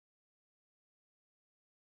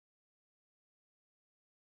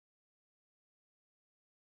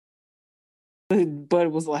but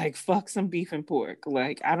it was like, fuck some beef and pork.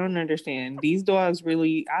 Like, I don't understand. These dogs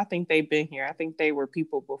really, I think they've been here. I think they were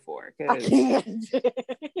people before.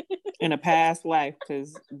 In a past life,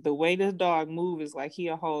 because the way this dog moves is like he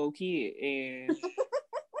a whole kid. And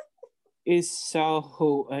it's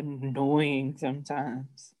so annoying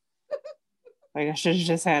sometimes. Like, I should have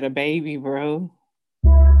just had a baby, bro.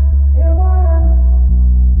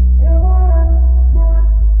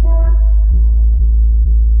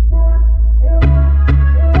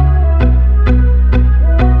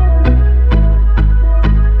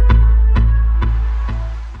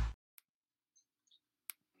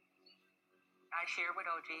 I shared with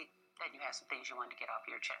OG that you had some things you wanted to get off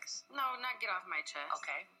your chest. No, not get off my chest.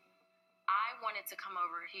 Okay. I wanted to come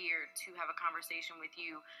over here to have a conversation with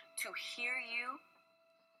you, to hear you.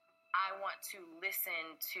 I want to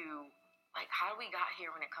listen to, like, how we got here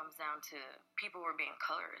when it comes down to people were being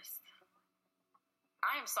colorist.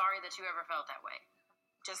 I am sorry that you ever felt that way.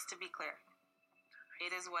 Just to be clear,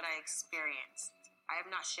 it is what I experienced. I have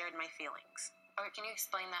not shared my feelings. Okay, can you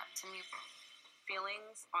explain that to me?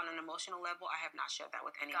 Feelings on an emotional level, I have not shared that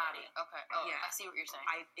with anybody. Got it. Okay. Oh, yeah. I see what you're saying.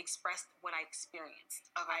 I expressed what I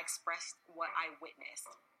experienced. Okay. I expressed what I witnessed.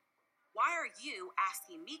 Why are you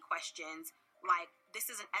asking me questions like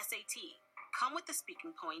this is an SAT? Come with the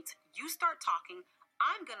speaking points. You start talking.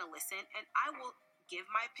 I'm going to listen, and I will give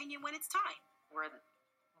my opinion when it's time. We're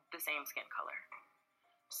the same skin color.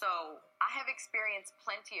 So I have experienced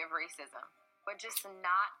plenty of racism, but just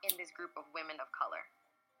not in this group of women of color.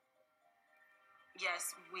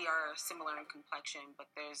 Yes, we are similar in complexion,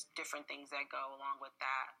 but there's different things that go along with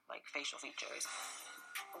that, like facial features.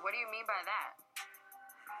 What do you mean by that?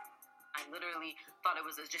 I literally thought it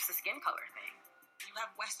was just a skin color thing. You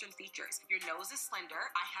have Western features. Your nose is slender.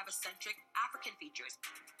 I have eccentric African features.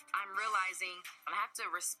 I'm realizing I have to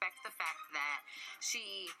respect the fact that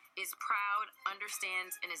she is proud,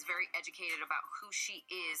 understands, and is very educated about who she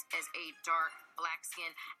is as a dark,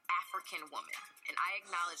 black-skinned African woman. And I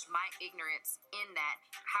acknowledge my ignorance in that.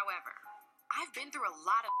 However, I've been through a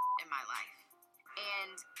lot of in my life.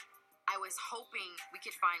 And I was hoping we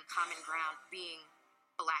could find common ground being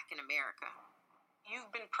Black in America.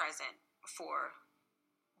 You've been present for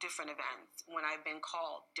different events when I've been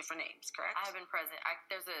called different names, correct? I have been present.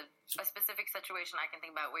 There's a specific situation I can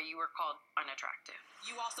think about where you were called unattractive.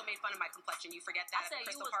 You also made fun of my complexion. You forget that I said at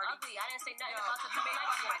the you was party. ugly. I didn't say nothing No, about the you made fun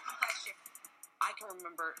of complexion. my complexion. I can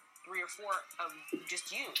remember 3 or 4 of just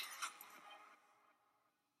you.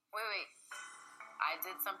 Wait. I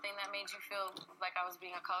did something that made you feel like I was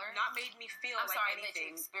being a color? Not made me feel I'm like sorry anything.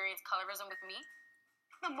 that you experienced colorism with me?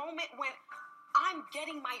 The moment when I'm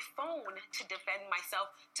getting my phone to defend myself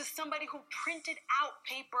to somebody who printed out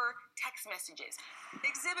paper text messages.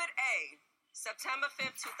 Exhibit A, September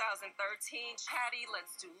 5th, 2013. Chatty,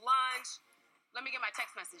 let's do lunch. Let me get my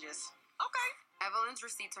text messages. Okay. Evelyn's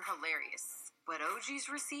receipts are hilarious, but OG's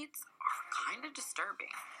receipts are kind of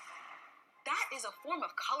disturbing. That is a form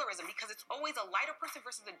of colorism because it's always a lighter person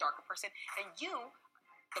versus a darker person. And you,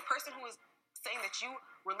 the person who is saying that you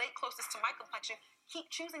relate closest to my complexion, keep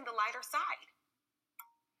choosing the lighter side.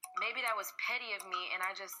 Maybe that was petty of me and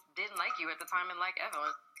I just didn't like you at the time and like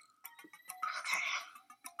Evelyn. Okay.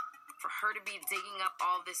 For her to be digging up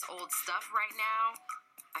all this old stuff right now,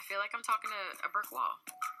 I feel like I'm talking to a brick wall.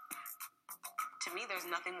 To me, there's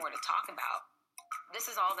nothing more to talk about.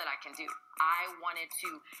 This is all that I can do. I wanted to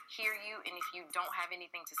hear you, and if you don't have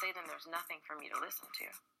anything to say, then there's nothing for me to listen to.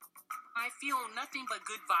 I feel nothing but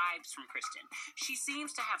good vibes from Kristen. She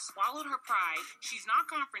seems to have swallowed her pride. She's not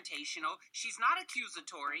confrontational. She's not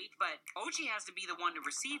accusatory. But OG has to be the one to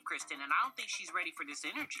receive Kristen, and I don't think she's ready for this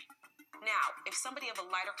energy. Now, if somebody of a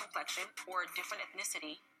lighter complexion or a different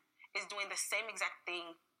ethnicity is doing the same exact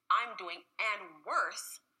thing I'm doing and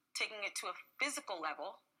worse, taking it to a physical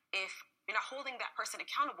level, if you're not holding that person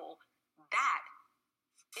accountable, that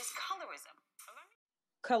is colorism.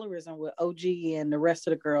 Colorism with OG and the rest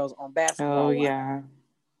of the girls on Basketball. Oh, yeah.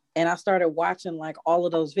 And I started watching like all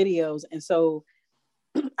of those videos. And so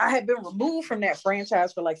I had been removed from that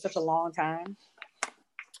franchise for like such a long time.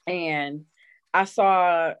 And I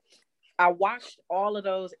watched all of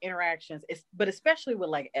those interactions, but especially with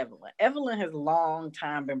like Evelyn. Evelyn has long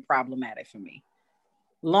time been problematic for me.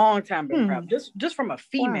 Long time been problematic. Just from a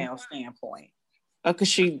female standpoint. Oh, because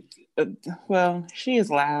she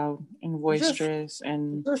is loud and boisterous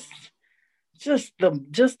and just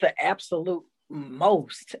the absolute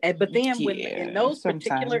most. But then when in those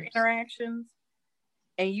particular interactions,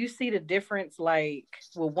 and you see the difference, like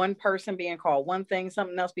with one person being called one thing,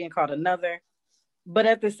 something else being called another. But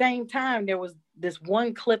at the same time, there was this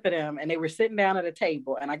one clip of them, and they were sitting down at a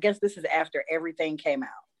table, and I guess this is after everything came out.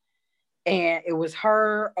 And it was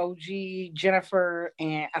her, OG, Jennifer,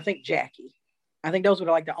 and I think Jackie. I think those were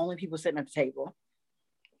like the only people sitting at the table.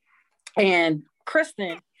 And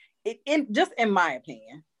Kristen, just in my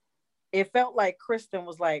opinion, it felt like Kristen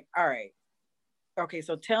was like, all right, okay,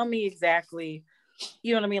 so tell me exactly,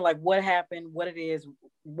 you know what I mean? Like what happened, what it is,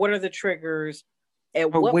 what are the triggers, at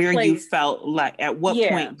or what where place, you felt like, at what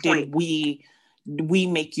point did we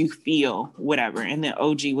make you feel whatever? And then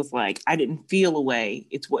OG was like, I didn't feel a way,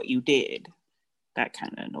 it's what you did. That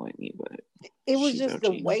kind of annoyed me, but it was just OG.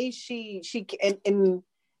 The way she and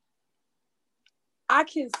I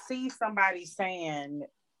can see somebody saying,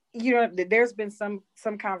 you know, there's been some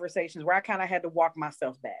conversations where I kind of had to walk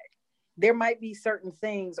myself back. There might be certain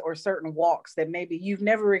things or certain walks that maybe you've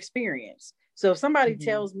never experienced. So if somebody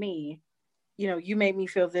tells me, you know, you made me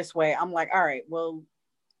feel this way, I'm like, all right, well,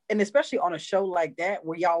 and especially on a show like that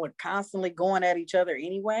where y'all are constantly going at each other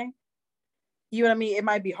anyway, you know what I mean? It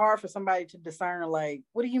might be hard for somebody to discern, like,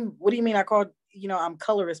 what do you mean I called, you know, I'm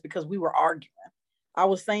colorist because we were arguing. I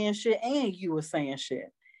was saying shit and you were saying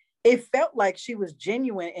shit. It felt like she was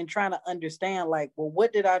genuine in trying to understand, like, well,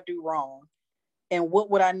 what did I do wrong? And what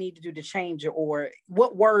would I need to do to change it? Or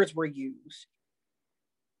what words were used?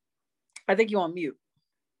 I think you're on mute.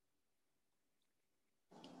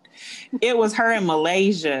 It was her in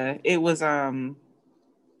Malaysia. It was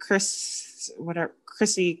Chris, whatever,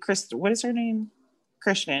 Chrissy, what is her name?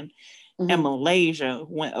 Christian. And Malaysia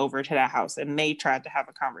went over to that house and they tried to have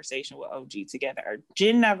a conversation with OG together.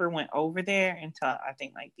 Jen never went over there until I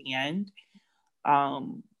think like the end.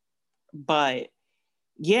 But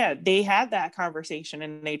yeah, they had that conversation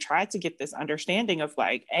and they tried to get this understanding of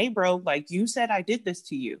like, hey bro, like you said I did this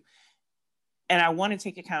to you and I want to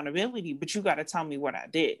take accountability, but you got to tell me what I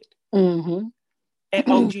did. And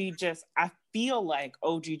OG just, I feel like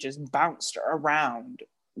OG just bounced around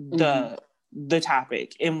the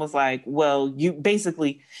topic and was like, well,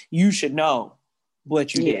 you should know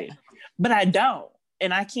what you did, but I don't.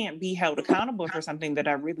 And I can't be held accountable for something that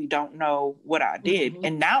I really don't know what I did.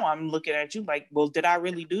 And now I'm looking at you like, well, did I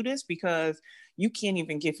really do this? Because you can't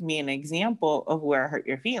even give me an example of where I hurt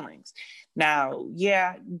your feelings. Now,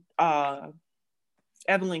 yeah,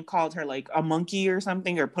 Evelyn called her like a monkey or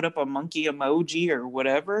something, or put up a monkey emoji or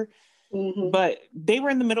whatever. But they were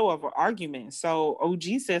in the middle of an argument. So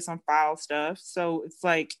OG said some foul stuff. So it's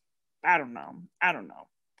like, I don't know. I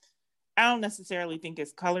don't necessarily think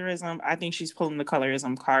it's colorism. I think she's pulling the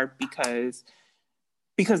colorism card because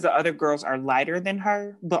the other girls are lighter than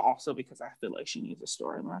her, but also because I feel like she needs a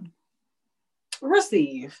storyline.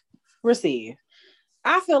 Receive.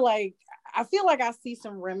 I feel like I see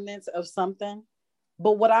some remnants of something,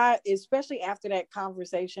 but especially after that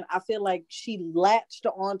conversation, I feel like she latched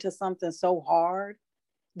onto something so hard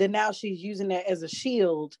that now she's using that as a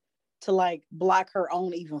shield to like block her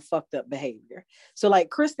own even fucked up behavior. So like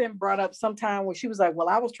Kristen brought up sometime when she was like, well,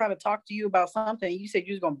 I was trying to talk to you about something. You said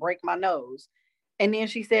you was going to break my nose. And then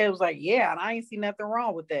she said, it was like, yeah, and I ain't see nothing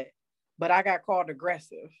wrong with that. But I got called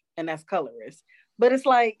aggressive and that's colorist. But it's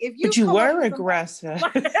like, if you, but you were aggressive,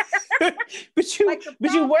 but you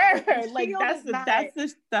were like, that's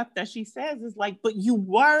the stuff that she says is like, but you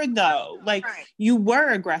were though, like you were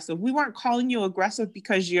aggressive. We weren't calling you aggressive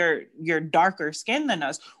because you're darker skinned than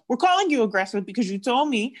us. We're calling you aggressive because you told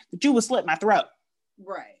me that you would slit my throat.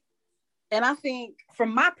 Right. And I think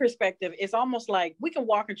from my perspective, it's almost like we can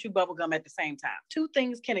walk and chew bubblegum at the same time. Two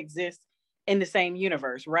things can exist in the same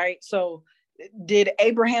universe, right? So did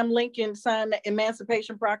Abraham Lincoln sign the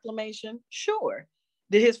Emancipation Proclamation? Sure.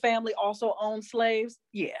 Did his family also own slaves?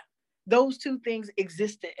 Yeah. Those two things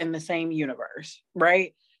existed in the same universe,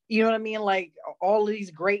 right? You know what I mean? Like all of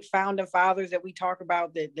these great founding fathers that we talk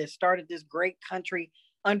about that started this great country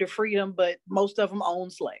under freedom, but most of them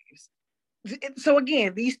owned slaves. So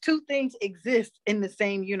again, these two things exist in the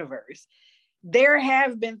same universe. There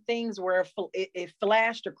have been things where it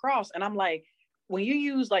flashed across, and I'm like, when you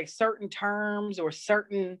use like certain terms or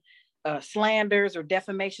certain slanders or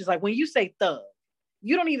defamations, like when you say thug,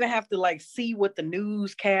 you don't even have to like see what the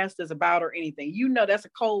newscast is about or anything. You know, that's a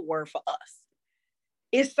code word for us.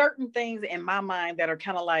 It's certain things in my mind that are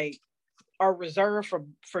kind of like are reserved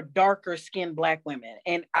for darker skinned Black women.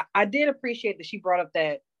 And I did appreciate that she brought up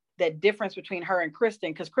that difference between her and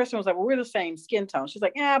Kristen, because Kristen was like, well, we're the same skin tone. She's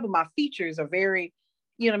like, yeah, but my features are very,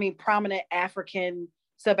 you know what I mean, prominent African,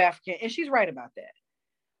 sub-African, and she's right about that.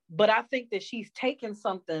 But I think that she's taken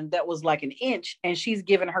something that was like an inch and she's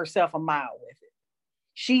given herself a mile with it.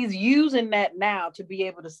 She's using that now to be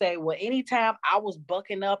able to say, well, anytime I was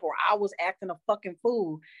bucking up or I was acting a fucking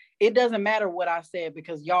fool, it doesn't matter what I said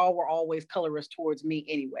because y'all were always colorist towards me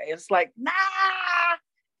anyway. It's like, nah,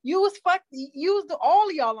 You was all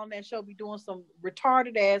of y'all on that show be doing some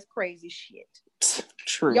retarded ass crazy shit.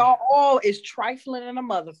 True. Y'all all is trifling in a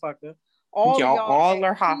motherfucker. Y'all all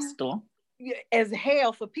are hostile as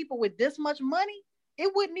hell. For people with this much money,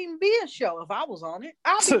 it wouldn't even be a show if I was on it.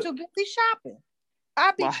 I'd be too busy shopping.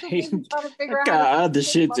 I'd be too busy trying to figure out how other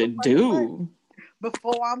shit to do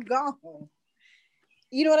before I'm gone.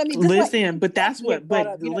 You know what I mean? Listen, but that's what.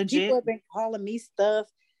 But legit, people have been calling me stuff.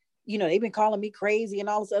 You know, they've been calling me crazy and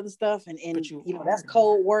all this other stuff, and you know that's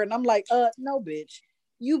code word. And I'm like, no, bitch,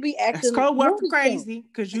 you be acting. That's code word for crazy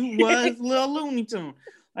because you was little Looney Tune.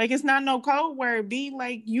 Like it's not no code word. Be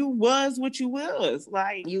like you was what you was.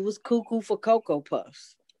 Like you was cuckoo for Cocoa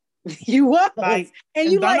Puffs. You was, like,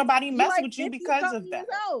 and you don't nobody mess with you because of that.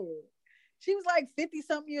 She was like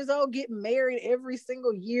 50-something years old, getting married every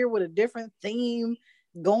single year with a different theme,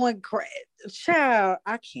 going crazy. Child,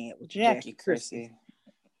 I can't with Jackie Christie.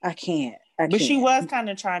 I can't. But she was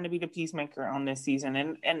kind of trying to be the peacemaker on this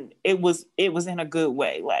season, and it was in a good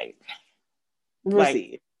way. Like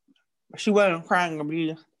she wasn't trying to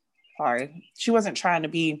be. Sorry, she wasn't trying to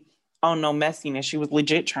be on no messiness. She was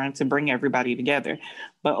legit trying to bring everybody together.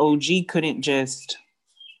 But OG couldn't just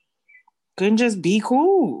be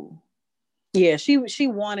cool. Yeah,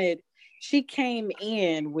 she came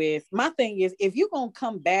in with, my thing is, if you're gonna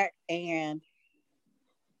come back, and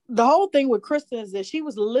the whole thing with Kristen is that she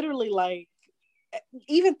was literally like,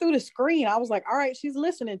 even through the screen, I was like, all right, she's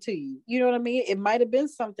listening to you. You know what I mean? It might have been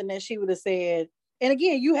something that she would have said. And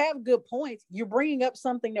again, you have good points. You're bringing up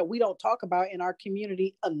something that we don't talk about in our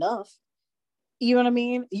community enough. You know what I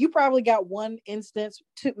mean? You probably got one instance,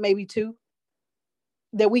 maybe two,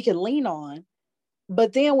 that we can lean on.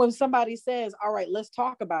 But then when somebody says, all right, let's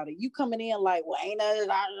talk about it, you coming in like, well, ain't nothing,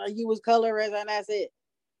 you was colorist and that's it.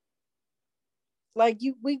 Like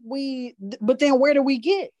but then where do we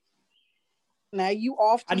get? Now you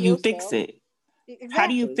off to How do you fix it? Exactly. How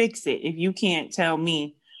do you fix it if you can't tell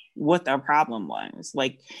me what the problem was?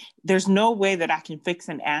 Like, there's no way that I can fix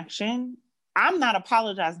an action. I'm not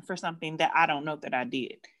apologizing for something that I don't know that I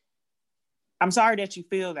did. I'm sorry that you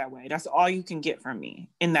feel that way. That's all you can get from me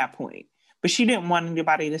in that point. But she didn't want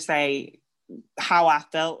anybody to say how I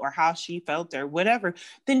felt or how she felt or whatever.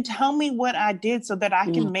 Then tell me what I did so that I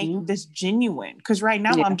can make this genuine. Because right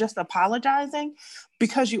now I'm just apologizing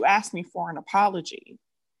because you asked me for an apology.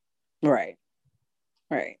 Right.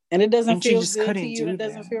 And it doesn't feel good to you. It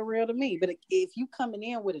doesn't feel real to me. But if you coming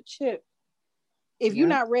in with a chip, if you're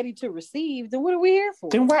not ready to receive, then what are we here for?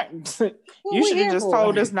 Then what? You should have just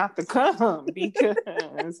told us not to come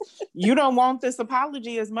because you don't want this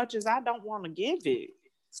apology as much as I don't want to give it.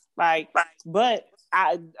 But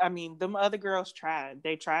I mean, them other girls tried.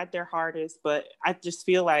 They tried their hardest, but I just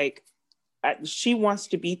feel like she wants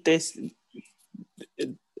to beat this.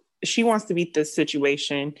 She wants to beat this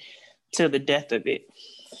situation to the death of it.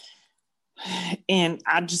 And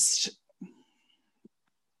I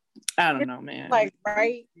don't know, man. Like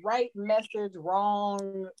right message,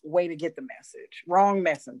 wrong way to get the message. Wrong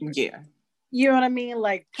messenger. Yeah. You know what I mean?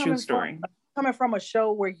 Like true story. Coming from a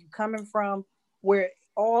show where you coming from where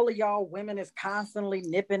all of y'all women is constantly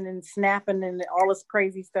nipping and snapping and all this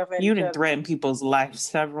crazy stuff. You done threatened people's lives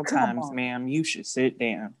several times, ma'am. You should sit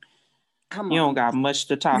down. You don't got much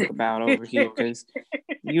to talk about over here because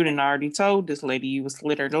you done already told this lady you was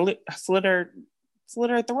slit her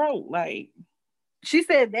throat. Like, she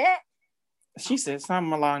said that. She said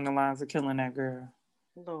something along the lines of killing that girl.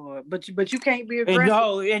 Lord, but you can't be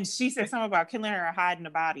aggressive. And she said something about killing her or hiding the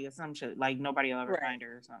body or some shit. Like nobody will ever find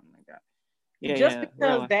her or something like that. Yeah, just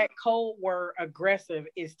because that code word aggressive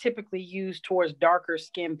is typically used towards darker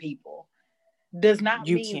skinned people does not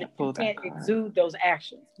mean that you can't exude those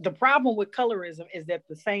actions. The problem with colorism is that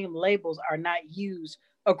the same labels are not used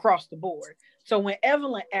across the board. So when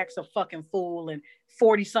Evelyn acts a fucking fool and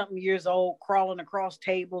 40-something years old, crawling across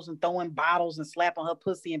tables and throwing bottles and slapping her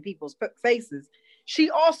pussy in people's faces, she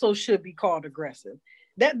also should be called aggressive.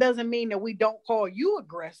 That doesn't mean that we don't call you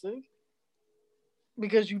aggressive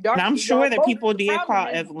because you dark. And I'm sure that people did call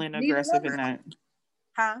Evelyn aggressive in that.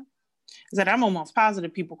 Huh? Is that I'm almost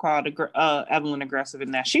positive people called Evelyn aggressive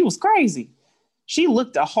in that. She was crazy. She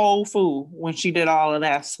looked a whole fool when she did all of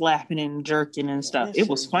that slapping and jerking and stuff. It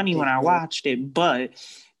was funny when I watched it, but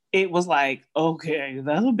it was like, okay,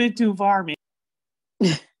 that's a bit too far, man.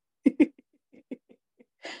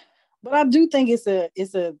 But I do think it's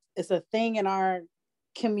a thing in our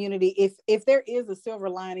community. If there is a silver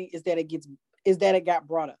lining, is that it got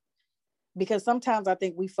brought up. Because sometimes I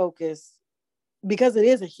think we focus, because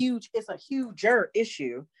it's a huger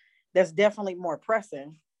issue that's definitely more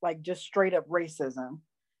pressing, like just straight up racism.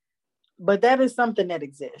 But that is something that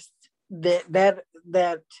exists. that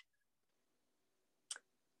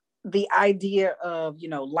the idea of, you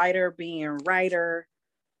know, lighter being righter,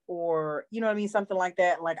 or, you know what I mean, something like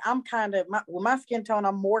that. Like, I'm kind of, with my skin tone,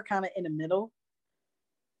 I'm more kind of in the middle,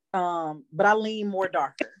 but I lean more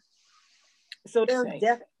darker. So there's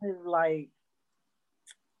definitely like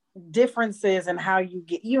differences in how you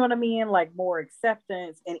get, you know what I mean, like more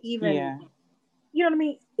acceptance, and even you know what I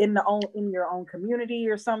mean, in your own community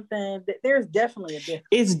or something. There's definitely a difference.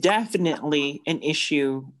 It's definitely an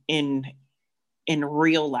issue in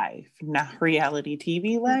real life, not reality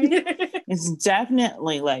TV life. It's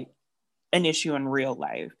definitely like an issue in real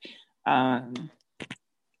life. I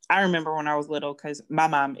remember when I was little, because my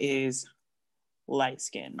mom is light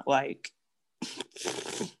skinned. Like,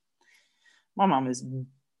 my mom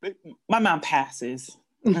passes.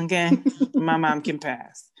 Okay. My mom can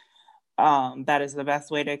pass. That is the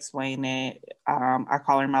best way to explain it. I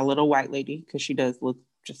call her my little white lady because she does look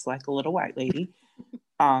just like a little white lady.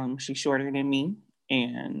 She's shorter than me,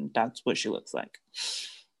 and that's what she looks like.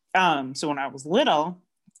 So when I was little,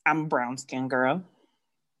 I'm a brown skin girl.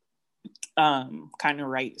 Kind of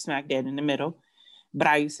right smack dead in the middle. But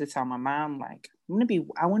I used to tell my mom, like,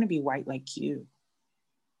 I want to be white like you.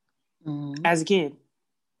 Mm-hmm. As a kid,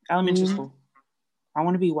 elementary school. I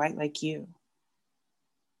want to be white like you.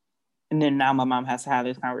 And then now my mom has to have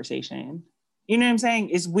this conversation. You know what I'm saying?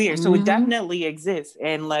 It's weird. So it definitely exists.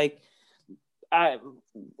 And like,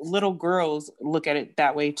 little girls look at it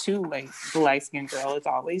that way too. Like, the light-skinned girl is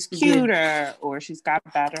always cuter, or she's got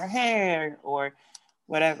better hair, or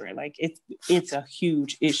whatever. Like, it's a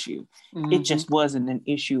huge issue. It just wasn't an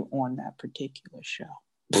issue on that particular show.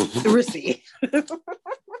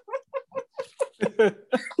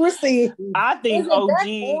 Receive. I think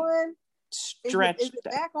OG stretched. Is it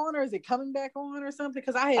back on, or is it coming back on, or something?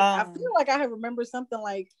 Because I feel like I have remembered something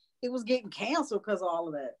like it was getting canceled because of all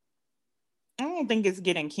of that. I don't think it's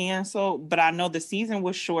getting canceled, but I know the season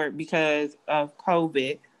was short because of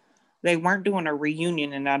COVID. They weren't doing a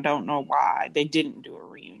reunion, and I don't know why they didn't do a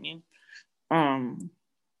reunion.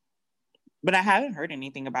 But I haven't heard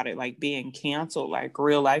anything about it like being canceled, like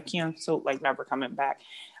real life canceled, like never coming back.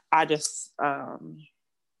 I just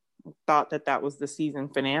thought that was the season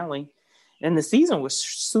finale. And the season was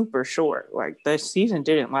super short. Like, the season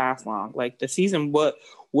didn't last long. Like, the season,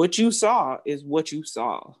 what you saw is what you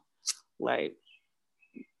saw. Like,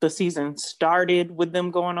 the season started with them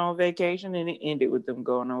going on vacation, and it ended with them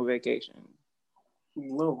going on vacation.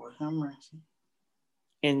 Lord, have mercy.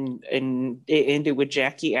 And it ended with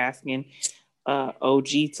Jackie asking OG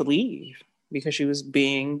to leave because she was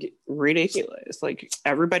being ridiculous. Like,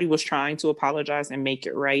 everybody was trying to apologize and make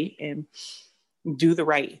it right and do the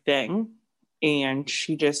right thing. And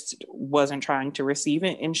she just wasn't trying to receive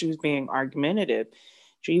it. And she was being argumentative.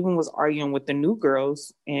 She even was arguing with the new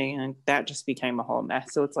girls, and that just became a whole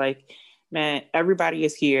mess. So it's like, man, everybody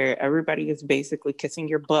is here. Everybody is basically kissing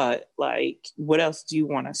your butt. Like, what else do you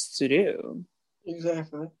want us to do?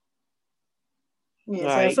 Exactly. Yeah,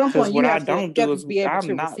 like, so at some point you have to be able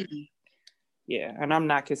to receive. Yeah, and I'm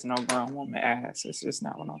not kissing no grown woman ass. It's just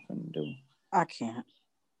not what I'm gonna do. I can't.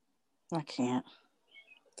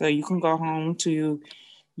 So you can go home to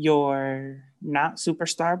your not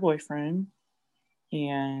superstar boyfriend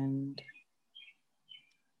and,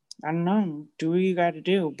 I don't know, do what you got to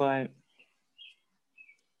do. But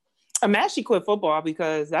I'm mad she quit football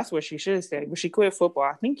because that's what she should have said. But she quit football.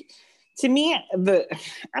 I think, to me,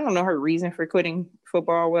 I don't know her reason for quitting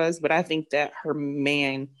football was, but I think that her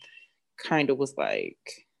man kind of was like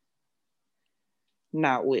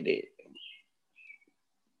not with it.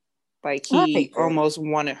 Like, he almost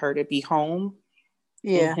wanted her to be home.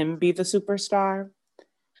 Yeah. And him be the superstar.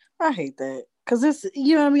 I hate that. Because it's,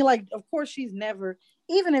 you know what I mean? Like, of course, she's never,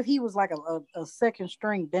 even if he was like a second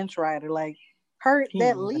string bench rider, like,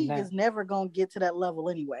 that league is never going to get to that level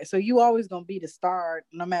anyway. So you always going to be the star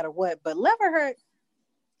no matter what. But let her,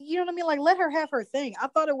 you know what I mean? Like, let her have her thing. I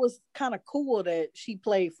thought it was kind of cool that she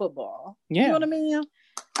played football. Yeah. You know what I mean?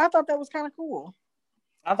 I thought that was kind of cool.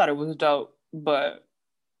 I thought it was dope, but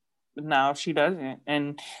now she doesn't.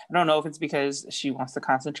 And I don't know if it's because she wants to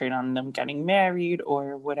concentrate on them getting married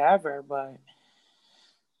or whatever, but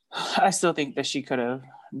I still think that she could have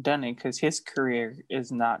done it because his career is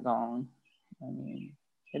not gone. I mean,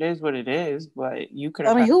 it is what it is, but you could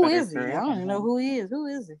have. I mean, who is he? I don't even know who he is. Who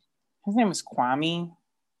is he? His name is Kwame.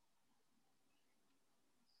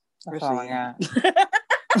 That's all I got.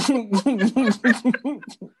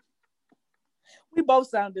 We both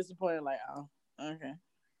sound disappointed, like, oh, okay.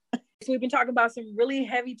 So we've been talking about some really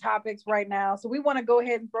heavy topics right now. So we want to go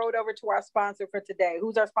ahead and throw it over to our sponsor for today.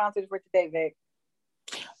 Who's our sponsor for today, Vic?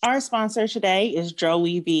 Our sponsor today is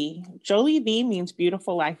Jolie V. Jolie V means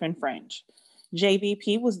beautiful life in French.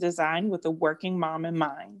 JVP was designed with a working mom in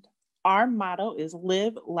mind. Our motto is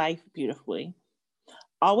live life beautifully.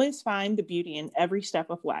 Always find the beauty in every step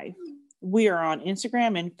of life. We are on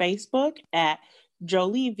Instagram and Facebook at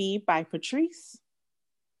Jolie V by Patrice.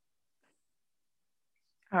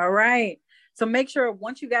 All right. So make sure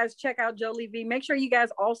once you guys check out Jolie V, make sure you guys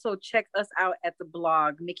also check us out at the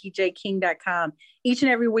blog, MikkiJKing.com, each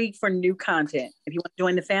and every week for new content. If you want to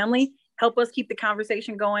join the family, help us keep the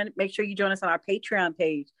conversation going, make sure you join us on our Patreon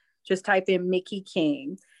page. Just type in Mikki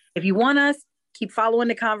King. If you want us, keep following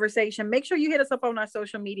the conversation. Make sure you hit us up on our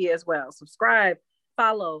social media as well. Subscribe,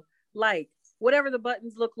 follow, like, whatever the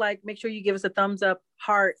buttons look like. Make sure you give us a thumbs up,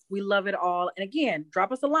 heart. We love it all. And again,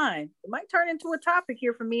 drop us a line. It might turn into a topic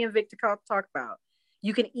here for me and Vic to talk about.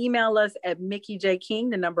 You can email us at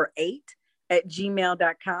MikkiJKing, the number 8, at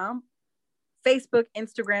gmail.com. Facebook,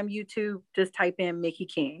 Instagram, YouTube, just type in Mikki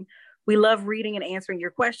King. We love reading and answering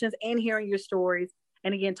your questions and hearing your stories.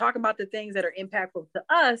 And again, talk about the things that are impactful to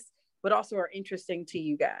us, but also are interesting to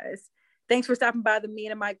you guys. Thanks for stopping by the Me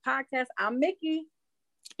and Mike podcast. I'm Mikki.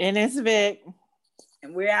 And it's Vic.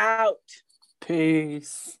 And we're out.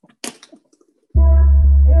 Peace.